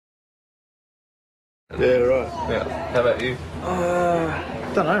Yeah, right. Yeah. How about you?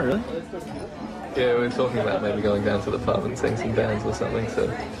 Don't know really. Yeah, we were talking about maybe going down to the pub and seeing some bands or something, so...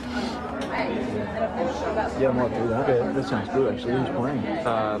 Yeah, I might do that. Yeah, that sounds good actually. Who's playing?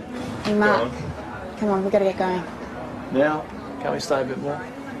 Hey Mark, come on, we've got to get going. Now? Can't we stay a bit more?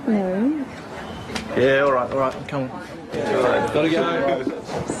 No. Yeah, alright, I'm coming. Yeah, gotta go.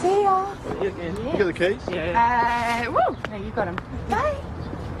 See ya. You got the keys? Woo! No, you got them. Bye.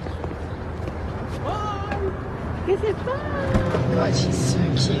 Is it fun? God, she's so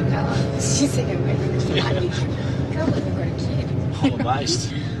cute, Ella. She's like a really cute. I can't believe we've got a kid. I'm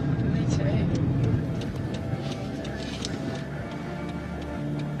amazed. Me too.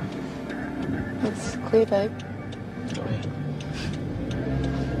 It's clear, babe.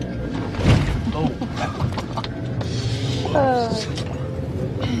 Oh.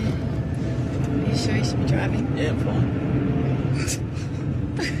 Are you sure you should be driving? Yeah, I'm fine.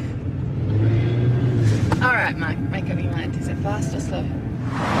 All right, Mike, make up your mind. Is it fast or slow?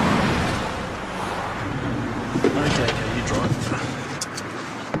 Okay, you drive.